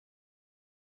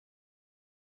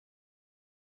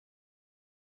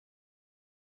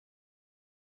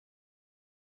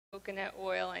coconut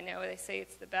oil. I know they say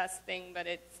it's the best thing, but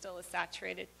it's still a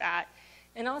saturated fat.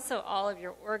 And also all of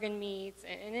your organ meats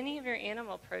and any of your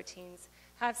animal proteins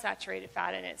have saturated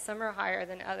fat in it. Some are higher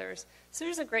than others. So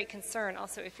there's a great concern.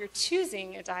 Also, if you're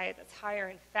choosing a diet that's higher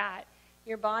in fat,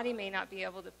 your body may not be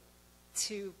able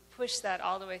to push that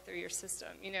all the way through your system.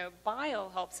 You know,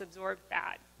 bile helps absorb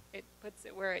fat. It puts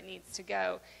it where it needs to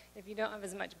go. If you don't have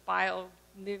as much bile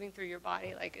moving through your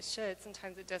body like it should,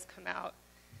 sometimes it does come out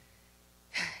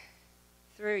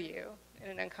through you in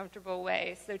an uncomfortable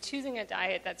way. So choosing a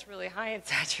diet that's really high in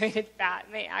saturated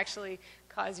fat may actually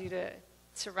cause you to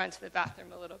run to the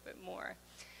bathroom a little bit more.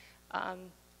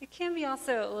 It can be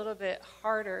also a little bit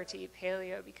harder to eat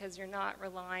paleo because you're not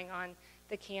relying on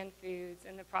the canned foods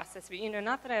and the processed food. You know,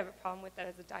 not that I have a problem with that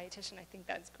as a dietitian. I think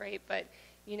that's great, but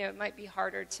you know, it might be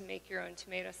harder to make your own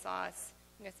tomato sauce,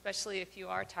 you know, especially if you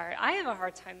are tired. I have a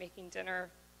hard time making dinner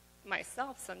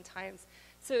myself sometimes.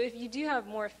 So if you do have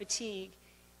more fatigue,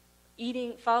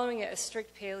 following a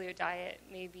strict paleo diet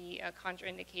may be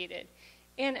contraindicated.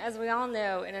 And as we all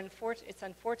know, and it's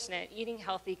unfortunate, eating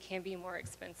healthy can be more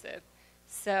expensive.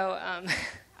 So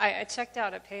I checked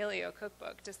out a paleo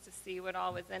cookbook just to see what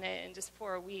all was in it, and just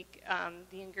for a week,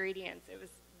 the ingredients, it was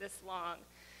this long.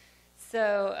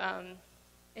 So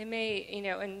it may, you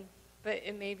know, but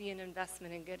it may be an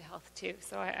investment in good health too.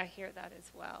 So I hear that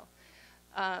as well.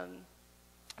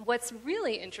 What's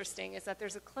really interesting is that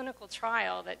there's a clinical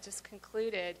trial that just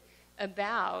concluded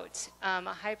about a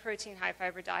high-protein,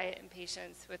 high-fiber diet in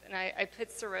patients with, and I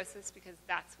put cirrhosis because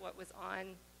that's what was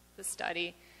on the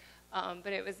study,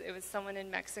 but it was someone in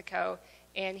Mexico,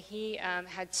 and he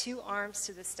had 2 arms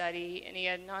to the study, and he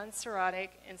had non-cirrhotic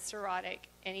and cirrhotic,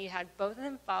 and he had both of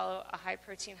them follow a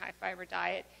high-protein, high-fiber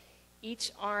diet.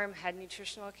 Each arm had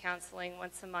nutritional counseling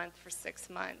once a month for 6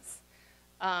 months.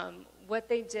 What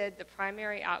they did, the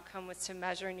primary outcome was to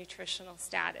measure nutritional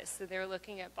status. So they were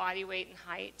looking at body weight and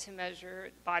height to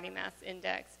measure body mass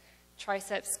index,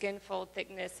 tricep skin fold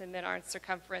thickness and mid-arm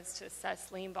circumference to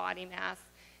assess lean body mass.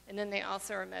 And then they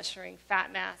also are measuring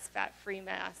fat mass, fat-free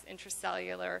mass,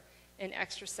 intracellular, and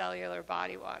extracellular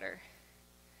body water.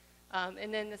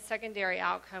 And then the secondary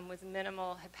outcome was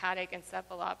minimal hepatic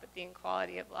encephalopathy and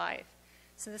quality of life.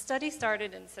 So the study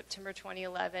started in September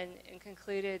 2011 and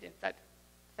concluded in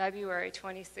February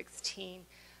 2016.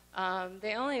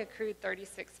 They only accrued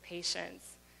 36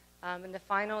 patients, and the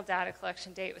final data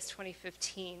collection date was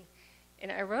 2015.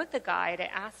 And I wrote the guy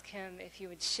to ask him if he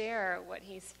would share what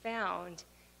he's found,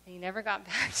 and he never got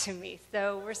back to me,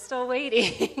 so we're still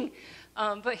waiting.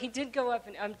 But he did go up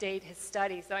and update his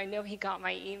study, so I know he got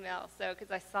my email,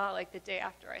 because I saw like the day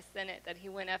after I sent it that he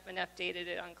went up and updated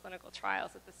it on clinical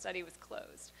trials that the study was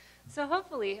closed. So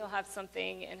hopefully he'll have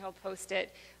something and he'll post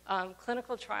it.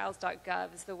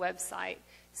 Clinicaltrials.gov is the website,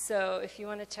 so if you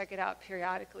want to check it out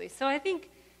periodically. So I think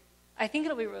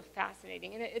it'll be real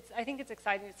fascinating, and I think it's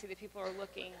exciting to see that people are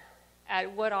looking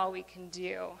at what all we can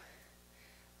do.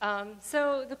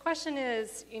 So the question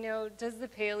is, you know, does the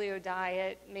paleo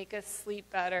diet make us sleep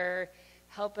better,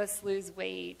 help us lose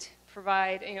weight,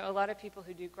 provide, you know, a lot of people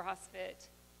who do CrossFit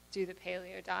do the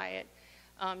paleo diet.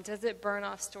 Does it burn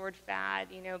off stored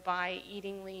fat, you know, by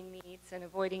eating lean meats and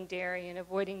avoiding dairy and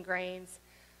avoiding grains?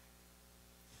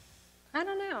 I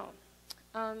don't know.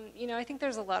 You know, I think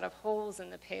there's a lot of holes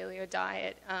in the paleo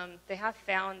diet. They have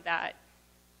found that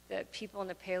people in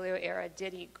the paleo era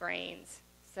did eat grains,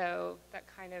 so that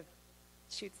kind of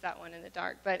shoots that one in the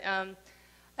dark. But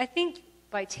I think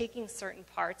by taking certain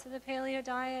parts of the paleo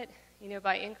diet, you know,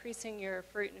 by increasing your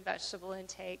fruit and vegetable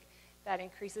intake, that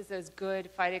increases those good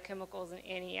phytochemicals and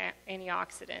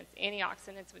antioxidants.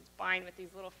 Antioxidants which bind with these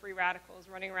little free radicals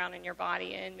running around in your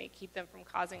body and may keep them from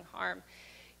causing harm.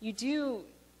 You do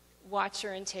watch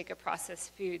your intake of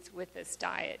processed foods with this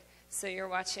diet. So you're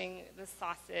watching the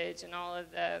sausage and all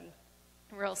of the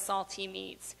real salty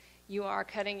meats. You are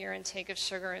cutting your intake of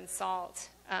sugar and salt.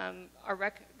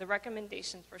 The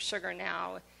recommendation for sugar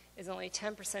now is only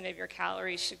 10% of your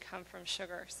calories should come from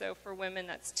sugar. So for women,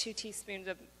 that's 2 teaspoons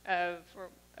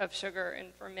of sugar,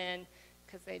 and for men,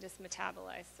 because they just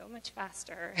metabolize so much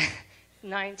faster,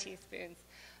 9 teaspoons.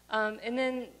 And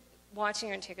then watching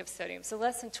your intake of sodium. So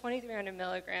less than 2,300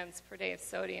 milligrams per day of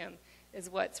sodium is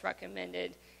what's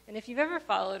recommended. And if you've ever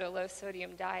followed a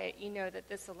low-sodium diet, you know that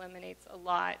this eliminates a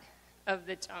lot of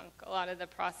the junk, a lot of the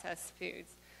processed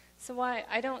foods. So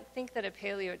I don't think that a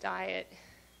paleo diet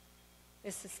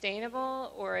is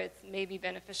sustainable or it's maybe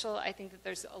beneficial. I think that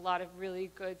there's a lot of really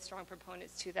good, strong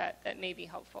proponents to that may be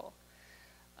helpful.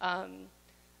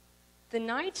 The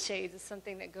nightshades is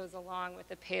something that goes along with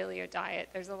the paleo diet.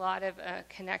 There's a lot of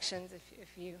connections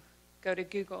if you go to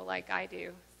Google like I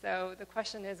do. So the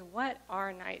question is, what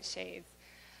are nightshades?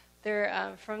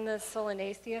 They're from the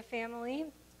Solanaceae family.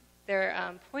 They're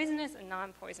poisonous and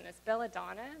non-poisonous.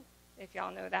 Belladonna, if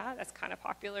y'all know that, that's kind of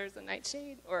popular as a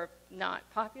nightshade, or not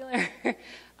popular.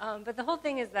 But the whole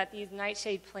thing is that these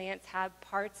nightshade plants have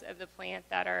parts of the plant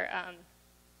that are,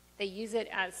 they use it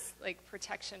as like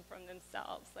protection from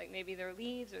themselves. Like maybe their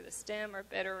leaves or the stem are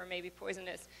bitter or maybe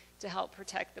poisonous to help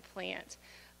protect the plant.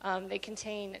 They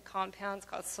contain compounds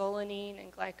called solanine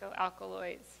and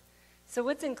glycoalkaloids. So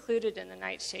what's included in the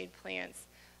nightshade plants?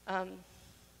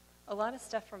 A lot of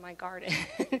stuff from my garden.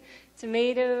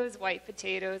 Tomatoes, white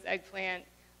potatoes, eggplant,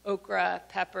 okra,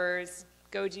 peppers,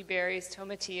 goji berries,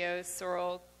 tomatillos,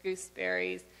 sorrel,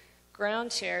 gooseberries,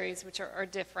 ground cherries, which are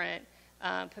different,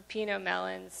 pepino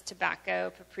melons,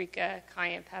 tobacco, paprika,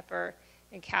 cayenne pepper,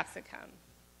 and capsicum.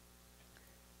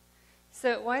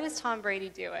 So why does Tom Brady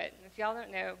do it? If y'all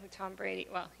don't know who Tom Brady,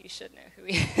 well, you should know who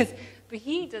he is, but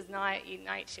he does not eat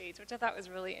nightshades, which I thought was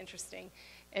really interesting.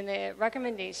 And the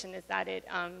recommendation is that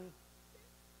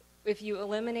if you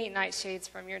eliminate nightshades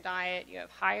from your diet, you have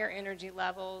higher energy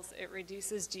levels, it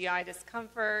reduces GI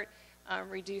discomfort,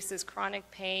 reduces chronic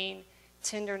pain,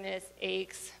 tenderness,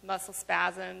 aches, muscle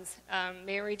spasms,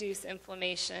 may reduce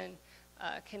inflammation,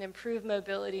 can improve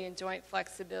mobility and joint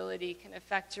flexibility, can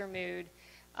affect your mood,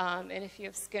 and if you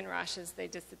have skin rashes, they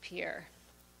disappear.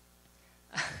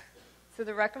 So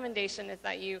the recommendation is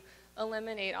that you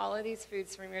eliminate all of these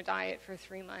foods from your diet for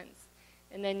 3 months,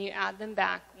 and then you add them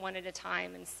back one at a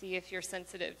time and see if you're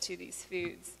sensitive to these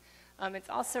foods. It's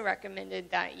also recommended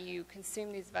that you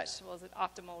consume these vegetables at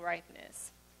optimal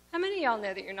ripeness. How many of y'all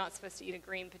know that you're not supposed to eat a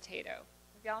green potato?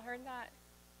 Have y'all heard that?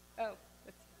 Oh,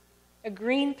 a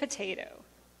green potato.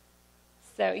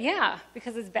 So yeah,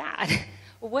 because it's bad.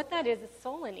 Well, what that is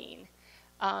solanine,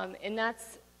 and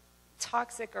that's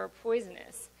toxic or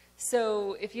poisonous.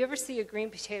 So if you ever see a green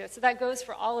potato, so that goes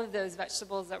for all of those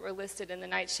vegetables that were listed in the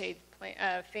nightshade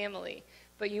family,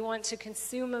 but you want to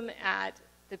consume them at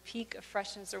the peak of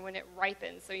freshness or when it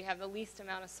ripens, so you have the least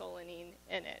amount of solanine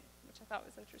in it, which I thought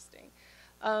was interesting.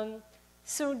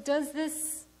 So does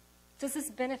this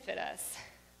benefit us?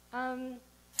 I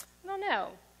don't know.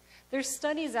 There's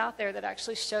studies out there that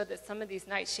actually show that some of these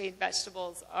nightshade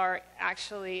vegetables are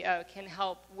actually can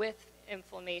help with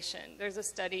inflammation. There's a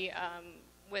study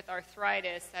with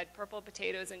arthritis had purple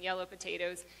potatoes and yellow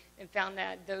potatoes and found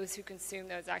that those who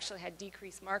consumed those actually had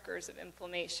decreased markers of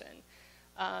inflammation.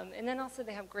 And then also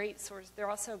they're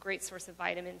also a great source of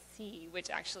vitamin C, which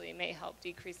actually may help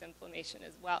decrease inflammation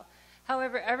as well.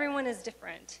 However, everyone is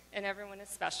different, and everyone is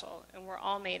special, and we're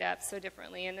all made up so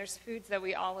differently, and there's foods that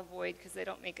we all avoid because they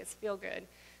don't make us feel good.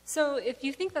 So if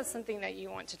you think that's something that you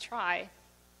want to try,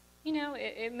 you know,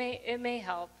 it may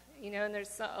help, you know, and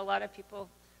there's a lot of people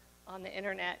on the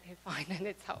internet who find that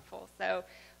it's helpful. So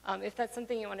if that's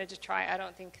something you wanted to try, I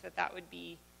don't think that would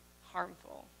be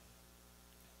harmful.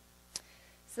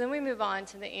 So then we move on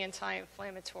to the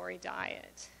anti-inflammatory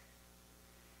diet.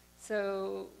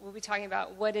 So we'll be talking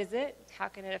about what is it, how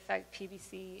can it affect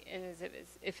PBC, and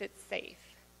if it's safe.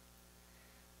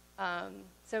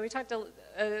 So we talked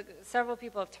several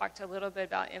people have talked a little bit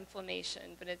about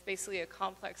inflammation, but it's basically a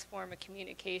complex form of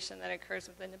communication that occurs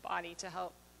within the body to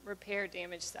help repair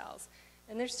damaged cells.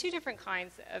 And there's two different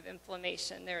kinds of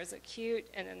inflammation. There's acute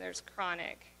and then there's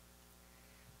chronic.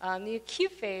 The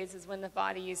acute phase is when the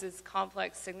body uses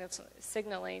complex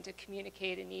signaling to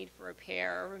communicate a need for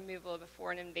repair or removal of a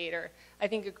foreign invader. I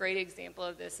think a great example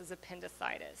of this is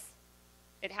appendicitis.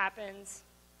 It happens,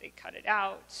 they cut it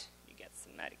out, you get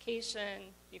some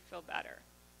medication, you feel better.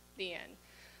 The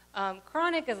end.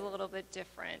 Chronic is a little bit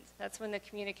different. That's when the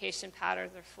communication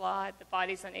patterns are flawed, the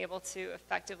body's unable to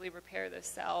effectively repair those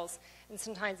cells, and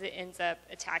sometimes it ends up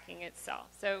attacking itself.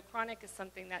 So chronic is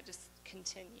something that just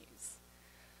continues.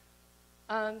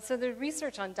 So the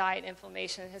research on diet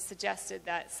inflammation has suggested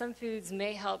that some foods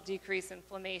may help decrease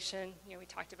inflammation. You know, we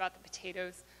talked about the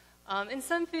potatoes. And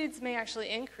some foods may actually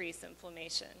increase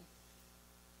inflammation.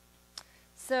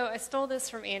 So I stole this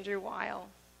from Andrew Weil,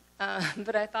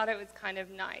 but I thought it was kind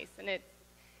of nice. And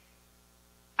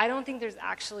I don't think there's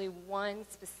actually one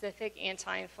specific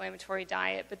anti-inflammatory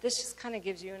diet, but this just kind of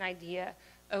gives you an idea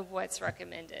of what's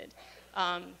recommended.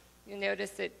 You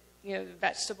notice that the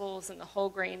vegetables and the whole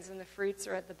grains and the fruits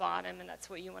are at the bottom, and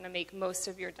that's what you want to make most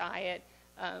of your diet.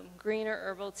 Green or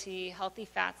herbal tea, healthy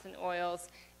fats and oils,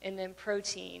 and then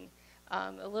protein,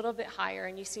 a little bit higher.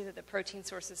 And you see that the protein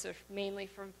sources are mainly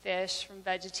from fish, from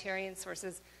vegetarian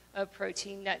sources of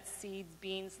protein, nuts, seeds,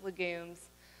 beans, legumes.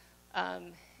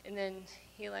 And then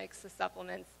he likes the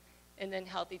supplements, and then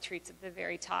healthy treats at the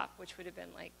very top, which would have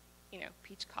been like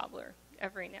peach cobbler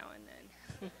every now and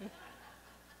then.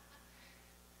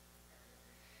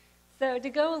 So to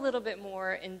go a little bit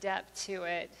more in depth to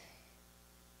it,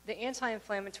 the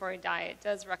anti-inflammatory diet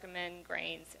does recommend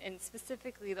grains, and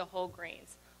specifically the whole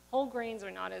grains. Whole grains are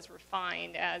not as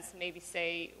refined as maybe,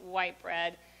 say, white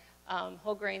bread.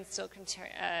 Whole grains still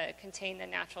contain the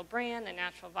natural bran, the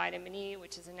natural vitamin E,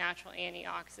 which is a natural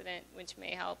antioxidant, which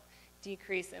may help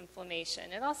decrease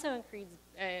inflammation. It also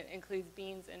includes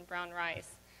beans and brown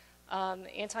rice.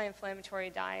 Anti-inflammatory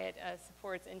diet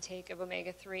supports intake of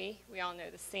omega-3. We all know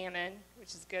the salmon,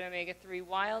 which is good omega-3.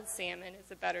 Wild salmon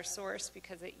is a better source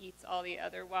because it eats all the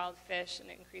other wild fish and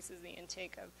it increases the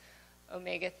intake of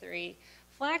omega-3.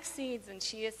 Flax seeds and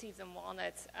chia seeds and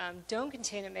walnuts don't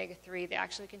contain omega-3. They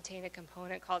actually contain a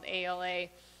component called ALA,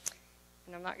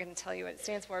 and I'm not going to tell you what it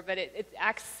stands for, but it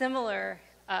acts similar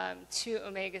to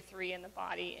omega-3 in the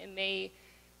body. It may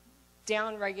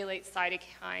downregulate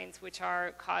cytokines, which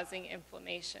are causing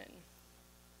inflammation.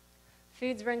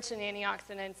 Foods rich in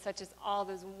antioxidants, such as all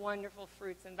those wonderful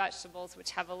fruits and vegetables, which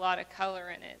have a lot of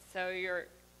color in it. So your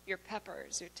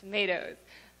peppers, your tomatoes,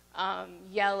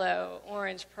 yellow,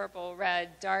 orange, purple,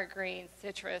 red, dark green,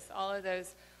 citrus, all of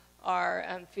those are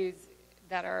foods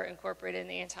that are incorporated in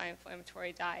the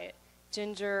anti-inflammatory diet.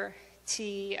 Ginger,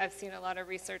 tea, I've seen a lot of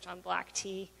research on black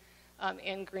tea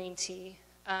and green tea,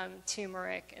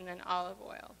 turmeric, and then olive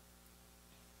oil.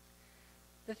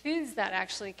 The foods that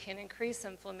actually can increase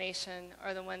inflammation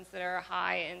are the ones that are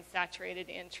high in saturated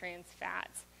and trans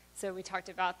fats. So we talked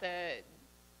about the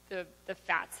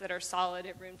fats that are solid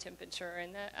at room temperature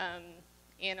and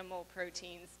the animal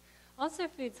proteins. Also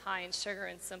foods high in sugar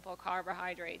and simple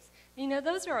carbohydrates.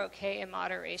 Those are okay in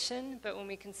moderation, but when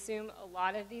we consume a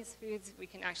lot of these foods, we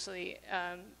can actually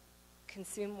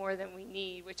consume more than we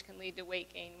need, which can lead to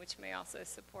weight gain, which may also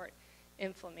support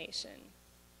inflammation.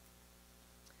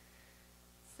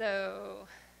 So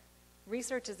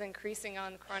research is increasing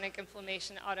on chronic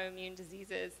inflammation, autoimmune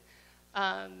diseases.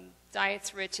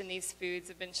 Diets rich in these foods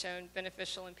have been shown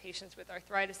beneficial in patients with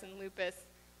arthritis and lupus.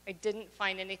 I didn't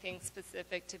find anything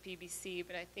specific to PBC,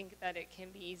 but I think that it can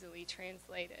be easily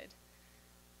translated.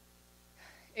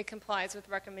 It complies with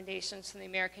recommendations from the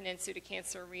American Institute of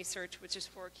Cancer Research, which is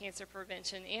for cancer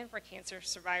prevention and for cancer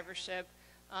survivorship,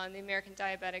 the American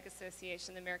Diabetic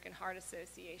Association, the American Heart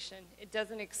Association. It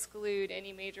doesn't exclude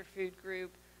any major food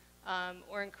group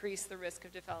or increase the risk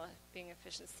of developing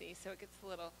efficiency, so it gets a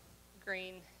little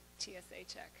green TSA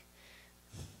check.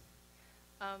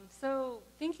 So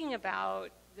thinking about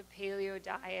the paleo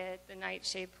diet, the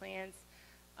nightshade plants,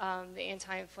 the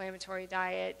anti-inflammatory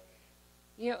diet,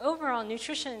 overall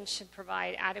nutrition should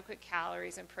provide adequate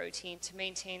calories and protein to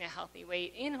maintain a healthy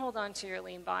weight and hold on to your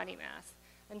lean body mass.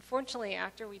 Unfortunately,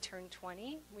 after we turn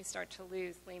 20, we start to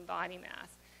lose lean body mass.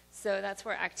 So that's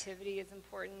where activity is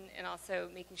important, and also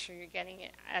making sure you're getting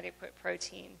adequate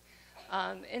protein.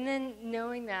 And then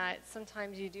knowing that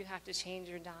sometimes you do have to change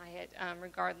your diet,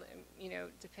 regardless,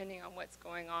 depending on what's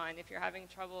going on. If you're having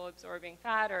trouble absorbing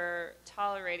fat or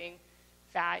tolerating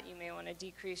fat, you may want to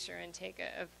decrease your intake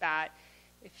of fat.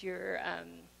 If you're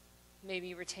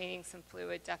maybe retaining some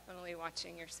fluid, definitely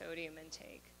watching your sodium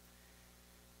intake.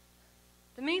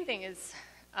 The main thing is,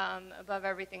 above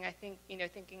everything, I think,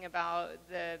 thinking about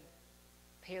the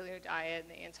paleo diet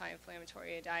and the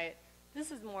anti-inflammatory diet, this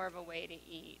is more of a way to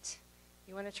eat.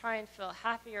 You want to try and fill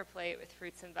half of your plate with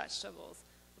fruits and vegetables,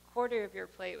 a quarter of your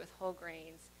plate with whole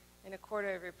grains, and a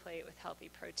quarter of your plate with healthy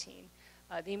protein.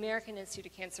 The American Institute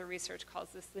of Cancer Research calls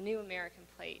this the new American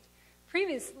plate.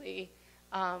 Previously,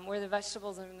 where the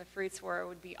vegetables and the fruits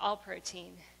would be all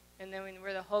protein, and then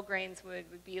where the whole grains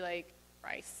would be like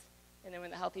rice, and then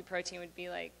when the healthy protein would be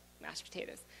like mashed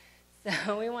potatoes.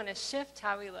 So we want to shift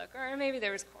how we look, or maybe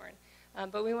there was corn,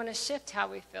 but we want to shift how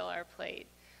we fill our plate.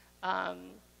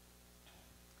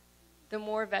 The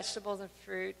more vegetables and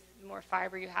fruits, the more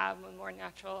fiber you have, the more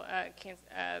natural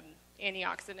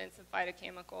antioxidants and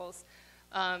phytochemicals.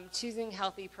 Choosing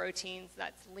healthy proteins,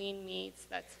 that's lean meats,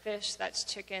 that's fish, that's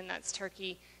chicken, that's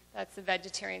turkey, that's the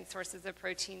vegetarian sources of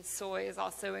protein. Soy is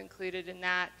also included in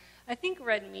that. I think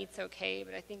red meat's okay,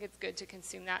 but I think it's good to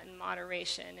consume that in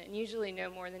moderation, and usually no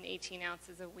more than 18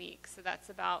 ounces a week. So that's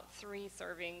about 3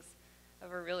 servings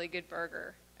of a really good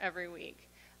burger every week.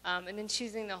 And then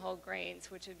choosing the whole grains,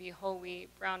 which would be whole wheat,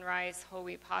 brown rice, whole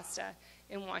wheat pasta,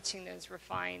 and watching those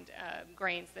refined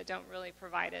grains that don't really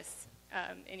provide us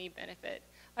any benefit.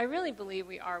 I really believe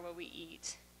we are what we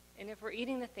eat. And if we're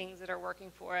eating the things that are working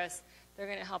for us, they're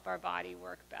going to help our body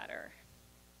work better.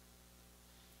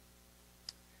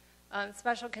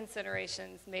 Special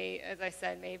considerations may, as I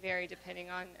said, may vary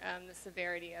depending on the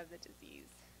severity of the disease.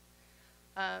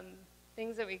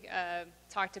 things that we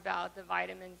talked about, the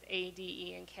vitamins A, D,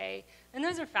 E, and K, and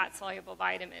those are fat-soluble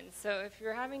vitamins. So if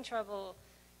you're having trouble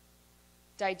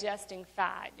digesting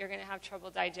fat, you're going to have trouble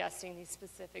digesting these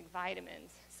specific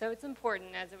vitamins. So it's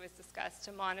important, as it was discussed,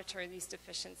 to monitor these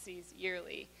deficiencies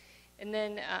yearly. And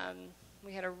then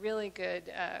we had a really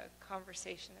good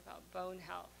conversation about bone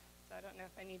health. So I don't know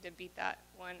if I need to beat that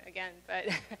one again, but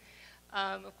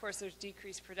of course there's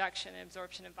decreased production and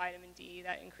absorption of vitamin D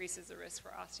that increases the risk for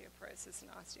osteoporosis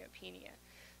and osteopenia.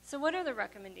 So what are the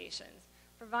recommendations?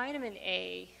 For vitamin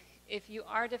A, if you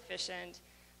are deficient,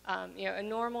 a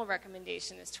normal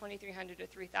recommendation is 2,300 to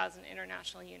 3,000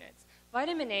 international units.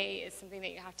 Vitamin A is something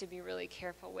that you have to be really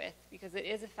careful with because it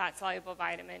is a fat-soluble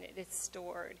vitamin. It is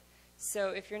stored.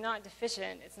 So if you're not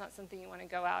deficient, it's not something you want to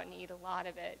go out and eat a lot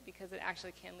of it because it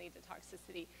actually can lead to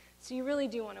toxicity. So you really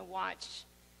do want to watch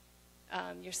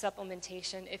your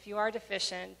supplementation. If you are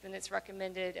deficient, then it's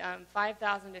recommended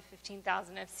 5,000 to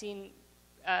 15,000. I've seen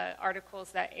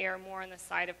articles that err more on the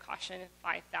side of caution,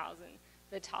 5,000.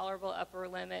 The tolerable upper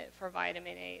limit for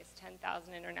vitamin A is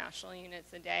 10,000 international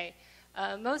units a day.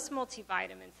 Most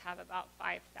multivitamins have about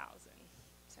 5,000.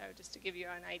 So just to give you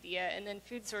an idea. And then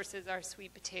food sources are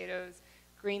sweet potatoes,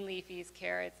 green leafies,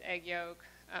 carrots, egg yolk,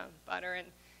 butter, and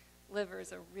liver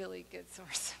is a really good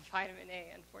source of vitamin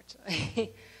A,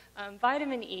 unfortunately.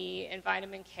 Vitamin E and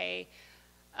vitamin K,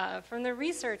 from the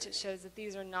research it shows that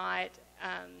these are not,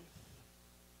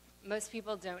 most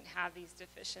people don't have these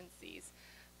deficiencies.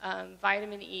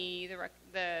 Vitamin E,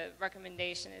 the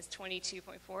recommendation is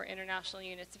 22.4 international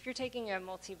units. If you're taking a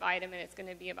multivitamin, it's going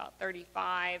to be about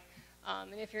 35.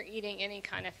 And if you're eating any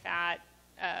kind of fat,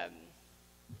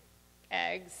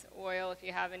 eggs, oil, if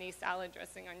you have any salad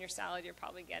dressing on your salad, you're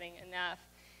probably getting enough.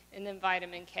 And then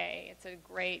vitamin K, it's a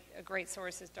great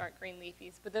source is dark green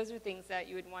leafies. But those are things that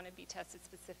you would want to be tested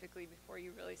specifically before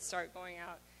you really start going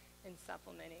out and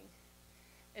supplementing.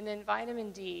 And then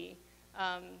vitamin D,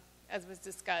 as was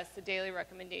discussed, the daily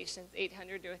recommendation is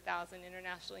 800 to 1,000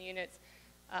 international units.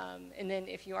 And then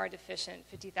if you are deficient,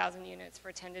 50,000 units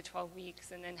for 10 to 12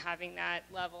 weeks, and then having that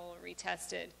level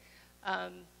retested.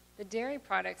 The dairy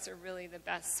products are really the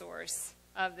best source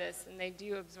of this, and they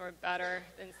do absorb better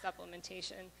than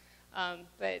supplementation.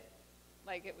 But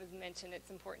like it was mentioned,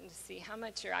 it's important to see how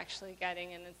much you're actually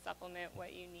getting and then supplement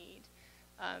what you need.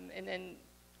 And then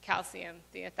calcium,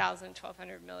 the 1,000,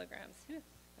 1,200 milligrams.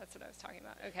 That's what I was talking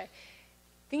about. Okay.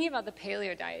 Thinking about the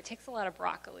paleo diet, it takes a lot of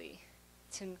broccoli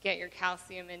to get your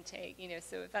calcium intake.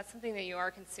 So if that's something that you are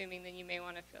consuming, then you may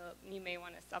want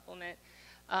to supplement.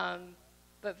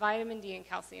 But vitamin D and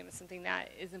calcium is something that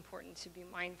is important to be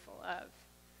mindful of.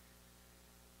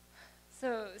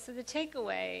 So the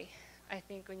takeaway, I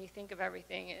think, when you think of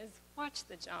everything is watch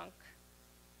the junk.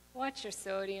 Watch your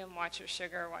sodium, watch your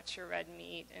sugar, watch your red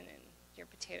meat, and then your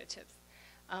potato chips.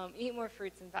 Eat more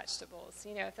fruits and vegetables.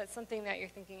 If that's something that you're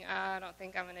thinking, I don't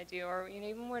think I'm going to do, or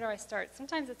even where do I start?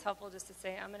 Sometimes it's helpful just to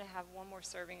say, I'm going to have one more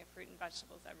serving of fruit and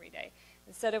vegetables every day.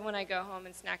 Instead of when I go home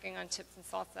and snacking on chips and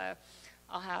salsa,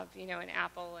 I'll have, an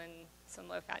apple and some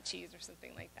low-fat cheese or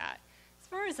something like that. As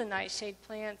far as the nightshade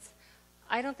plants,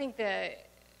 I don't think that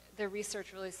the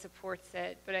research really supports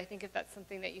it, but I think if that's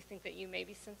something that you think that you may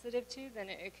be sensitive to, then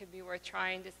it could be worth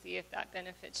trying to see if that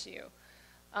benefits you.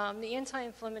 The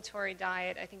anti-inflammatory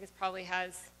diet, I think, probably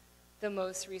has the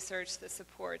most research that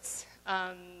supports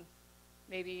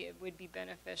maybe it would be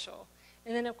beneficial.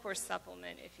 And then, of course,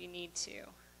 supplement if you need to.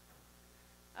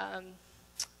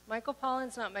 Michael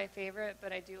Pollan's not my favorite,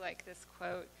 but I do like this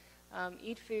quote.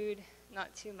 Eat food,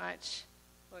 not too much,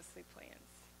 mostly plants.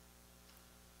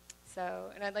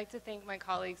 So, and I'd like to thank my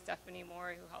colleague Stephanie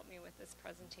Moore, who helped me with this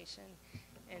presentation.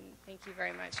 And thank you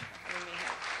very much for having me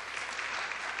here.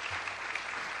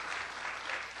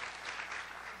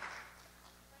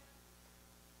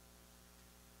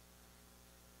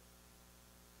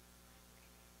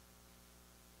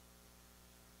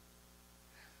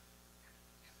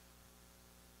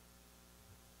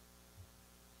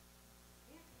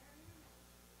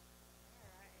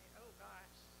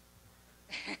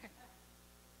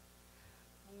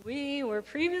 We were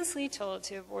previously told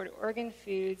to avoid organ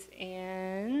foods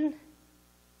and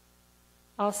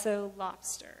also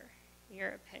lobster. Your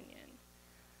opinion?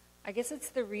 I guess it's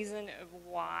the reason of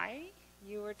why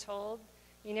you were told.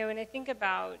 When I think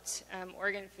about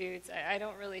organ foods, I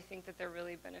don't really think that they're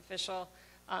really beneficial.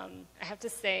 I have to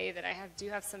say that I do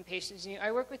have some patients.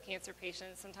 I work with cancer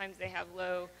patients. Sometimes they have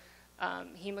low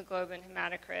hemoglobin,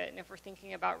 hematocrit, and if we're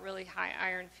thinking about really high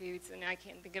iron foods, and I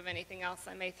can't think of anything else,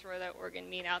 I may throw that organ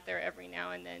meat out there every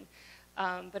now and then.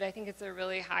 But I think it's a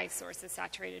really high source of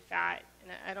saturated fat,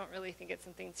 and I don't really think it's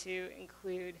something to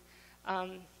include.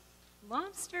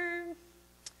 Lobster,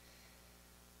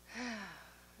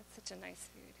 that's such a nice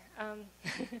food.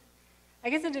 I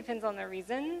guess it depends on the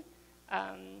reason.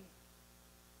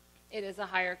 It is a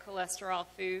higher cholesterol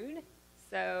food,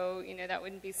 so, you know, that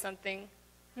wouldn't be something.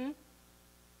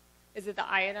 Is it the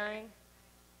iodine?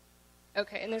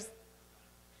 Okay, and there's,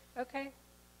 okay.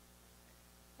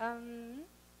 Then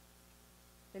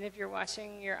if you're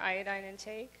watching your iodine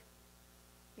intake,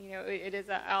 you know, it is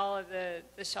all of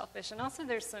the shellfish. And also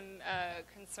there's some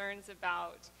concerns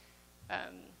about,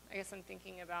 I guess I'm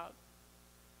thinking about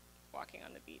walking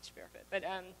on the beach barefoot, but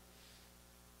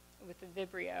with the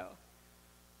Vibrio.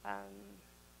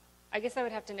 I guess I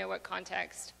would have to know what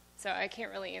context, so I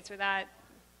can't really answer that.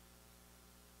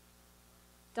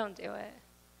 Don't do it.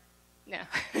 No.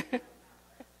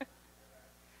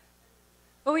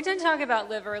 Well, we did talk about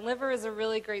liver. Liver is a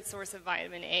really great source of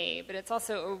vitamin A, but it's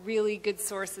also a really good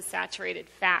source of saturated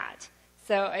fat.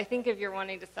 So I think if you're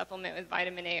wanting to supplement with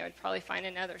vitamin A, I would probably find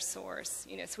another source.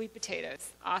 You know, sweet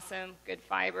potatoes, awesome, good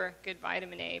fiber, good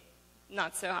vitamin A,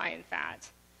 not so high in fat.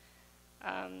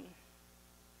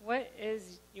 What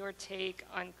is your take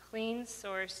on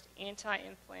clean-sourced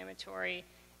anti-inflammatory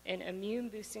and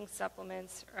immune-boosting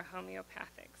supplements or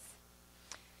homeopathics?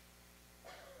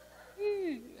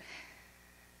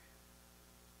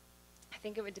 I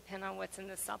think it would depend on what's in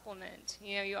the supplement.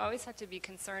 You know, you always have to be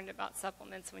concerned about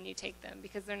supplements when you take them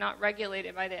because they're not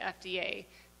regulated by the FDA.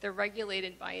 They're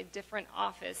regulated by a different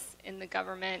office in the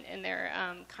government, and they're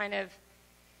kind of,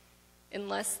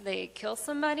 unless they kill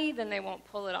somebody, then they won't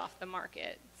pull it off the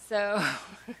market. So,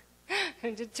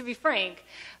 to be frank,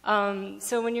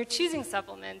 so when you're choosing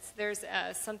supplements, there's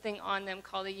something on them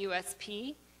called a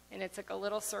USP, and it's like a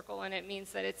little circle, and it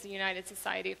means that it's the United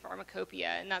Society of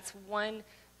Pharmacopoeia, and that's one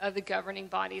of the governing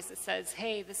bodies that says,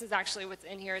 hey, this is actually what's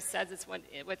in here. It says it's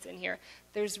what's in here.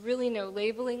 There's really no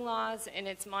labeling laws, and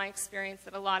it's my experience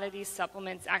that a lot of these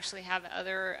supplements actually have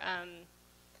other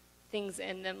things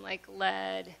in them like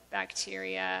lead,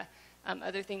 bacteria,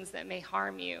 other things that may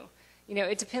harm you. You know,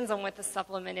 it depends on what the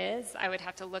supplement is. I would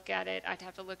have to look at it. I'd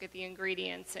have to look at the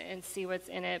ingredients and see what's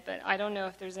in it, but I don't know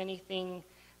if there's anything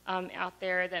out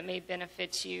there that may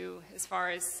benefit you as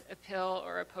far as a pill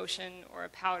or a potion or a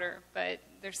powder, but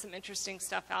there's some interesting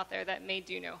stuff out there that may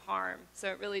do no harm. So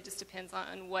it really just depends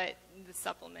on what the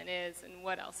supplement is and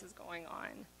what else is going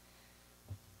on.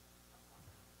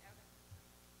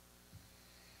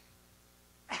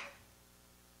 Okay.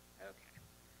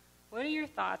 What are your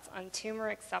thoughts on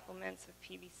turmeric supplements with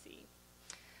PBC?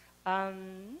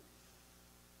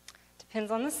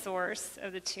 Depends on the source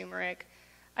of the turmeric.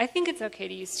 I think it's okay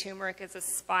to use turmeric as a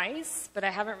spice, but I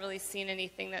haven't really seen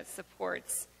anything that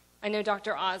supports. I know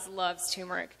Dr. Oz loves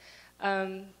turmeric,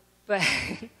 but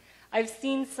I've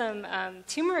seen some,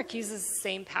 turmeric uses the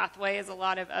same pathway as a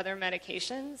lot of other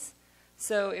medications.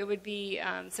 So it would be,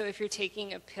 so if you're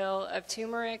taking a pill of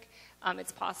turmeric,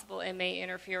 it's possible it may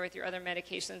interfere with your other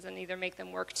medications and either make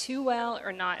them work too well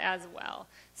or not as well.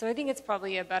 So I think it's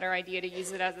probably a better idea to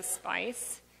use it as a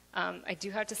spice. I do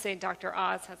have to say Dr.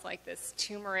 Oz has like this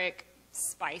turmeric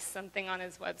spice something on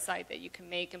his website that you can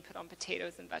make and put on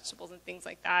potatoes and vegetables and things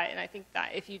like that. And I think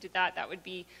that if you did that, that would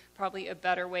be probably a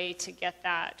better way to get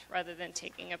that rather than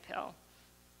taking a pill.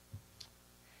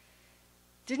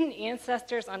 Didn't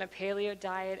ancestors on a paleo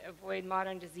diet avoid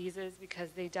modern diseases because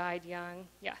they died young?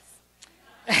 Yes.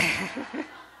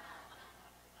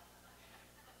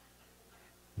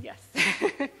 Yes.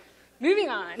 Moving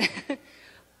on.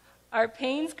 Are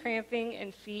pains, cramping,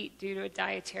 and feet due to a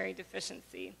dietary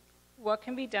deficiency? What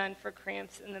can be done for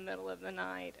cramps in the middle of the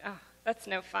night? Oh, that's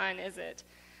no fun, is it?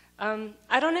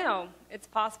 I don't know. It's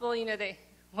possible, you know,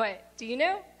 what? Do you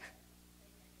know?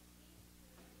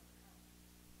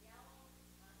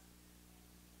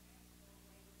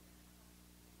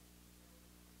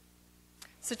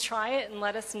 So try it and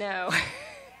let us know.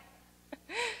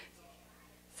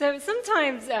 So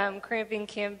sometimes cramping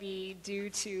can be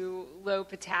due to low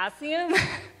potassium.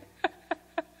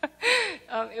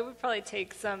 It would probably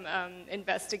take some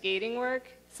investigating work.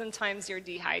 Sometimes you're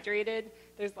dehydrated.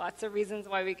 There's lots of reasons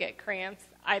why we get cramps.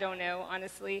 I don't know,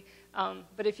 honestly.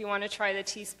 But if you want to try the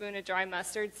teaspoon of dry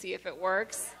mustard, see if it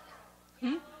works.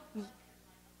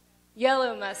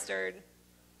 Yellow mustard.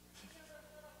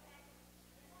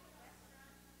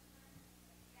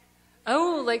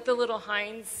 Oh, like the little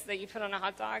Heinz that you put on a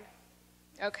hot dog?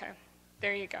 Okay,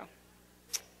 there you go.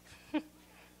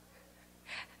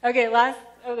 Okay, last,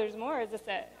 oh, there's more, is this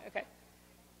it? Okay.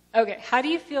 Okay, how do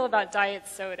you feel about diet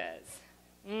sodas?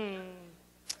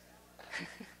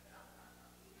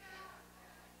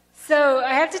 So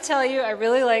I have to tell you, I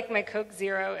really like my Coke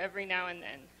Zero every now and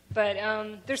then. But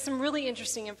there's some really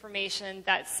interesting information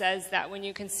that says that when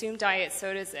you consume diet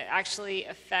sodas, it actually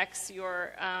affects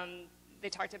your, they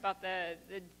talked about the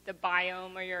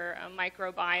biome or your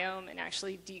microbiome, and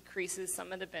actually decreases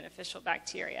some of the beneficial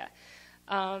bacteria.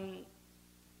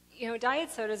 You know, diet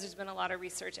sodas, there's been a lot of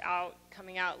research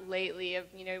coming out lately of,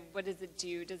 you know, what does it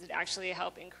do? Does it actually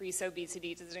help increase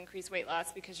obesity? Does it increase weight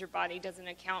loss because your body doesn't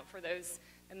account for those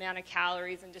amount of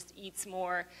calories and just eats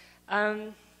more?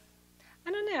 I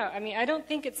don't know. I mean, I don't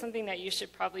think it's something that you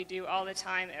should probably do all the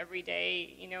time, every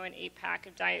day, you know, an 8-pack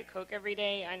of Diet Coke every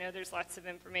day. I know there's lots of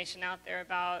information out there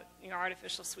about, you know,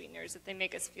 artificial sweeteners, if they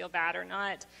make us feel bad or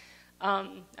not.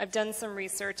 I've done some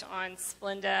research on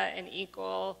Splenda and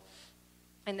Equal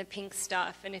and the pink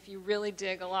stuff, and if you really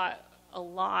dig a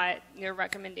lot, their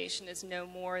recommendation is no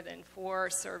more than 4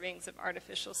 servings of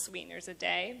artificial sweeteners a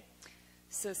day.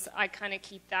 So I kind of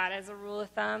keep that as a rule of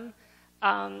thumb.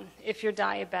 If you're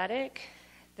diabetic,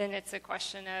 then it's a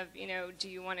question of, you know, do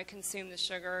you want to consume the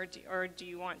sugar, or do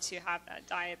you want to have that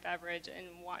diet beverage and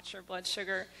watch your blood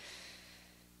sugar?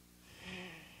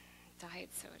 Diet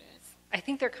sodas. I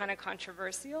think they're kind of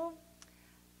controversial.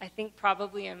 I think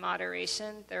probably in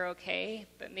moderation they're okay,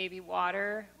 but maybe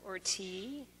water or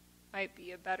tea might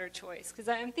be a better choice. Because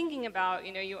I'm thinking about,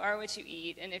 you know, you are what you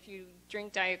eat, and if you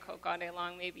drink Diet Coke all day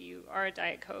long, maybe you are a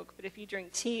Diet Coke. But if you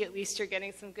drink tea, at least you're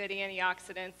getting some good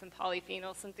antioxidants and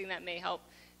polyphenols, something that may help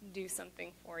do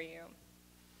something for you.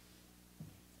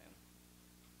 So,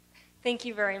 thank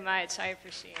you very much. I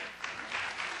appreciate it.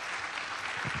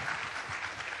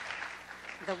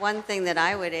 The one thing that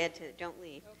I would add to it, don't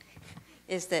leave,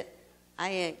 is that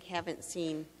I haven't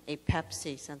seen a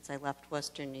Pepsi since I left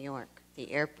Western New York. The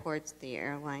airports, the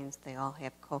airlines, they all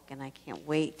have Coke, and I can't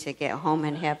wait to get home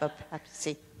and have a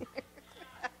Pepsi.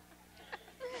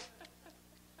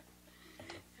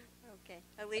 Okay.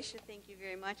 Alicia, thank you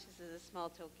very much. This is a small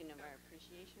token of our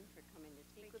appreciation for coming to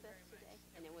speak with us today,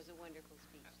 and it was a wonderful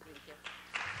speech. Thank you.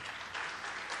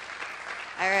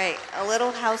 All right, a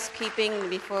little housekeeping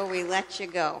before we let you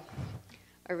go.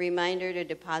 A reminder to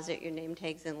deposit your name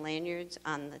tags and lanyards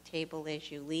on the table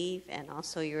as you leave, and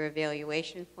also your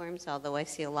evaluation forms, although I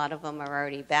see a lot of them are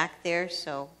already back there,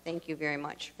 so thank you very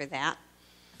much for that.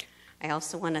 I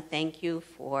also want to thank you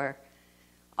for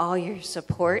all your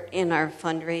support in our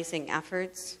fundraising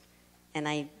efforts, and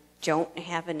I don't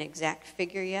have an exact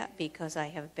figure yet because I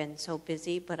have been so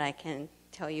busy, but I can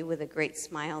tell you with a great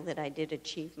smile that I did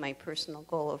achieve my personal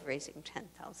goal of raising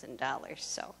 $10,000.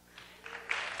 So.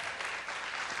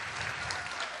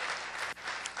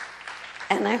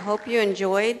 And I hope you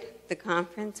enjoyed the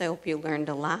conference. I hope you learned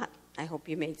a lot. I hope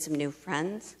you made some new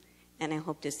friends. And I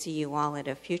hope to see you all at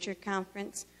a future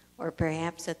conference, or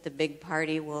perhaps at the big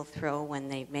party we'll throw when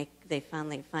they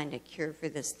finally find a cure for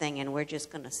this thing, and we're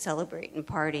just going to celebrate and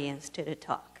party instead of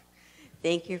talk.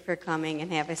 Thank you for coming,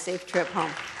 and have a safe trip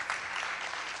home.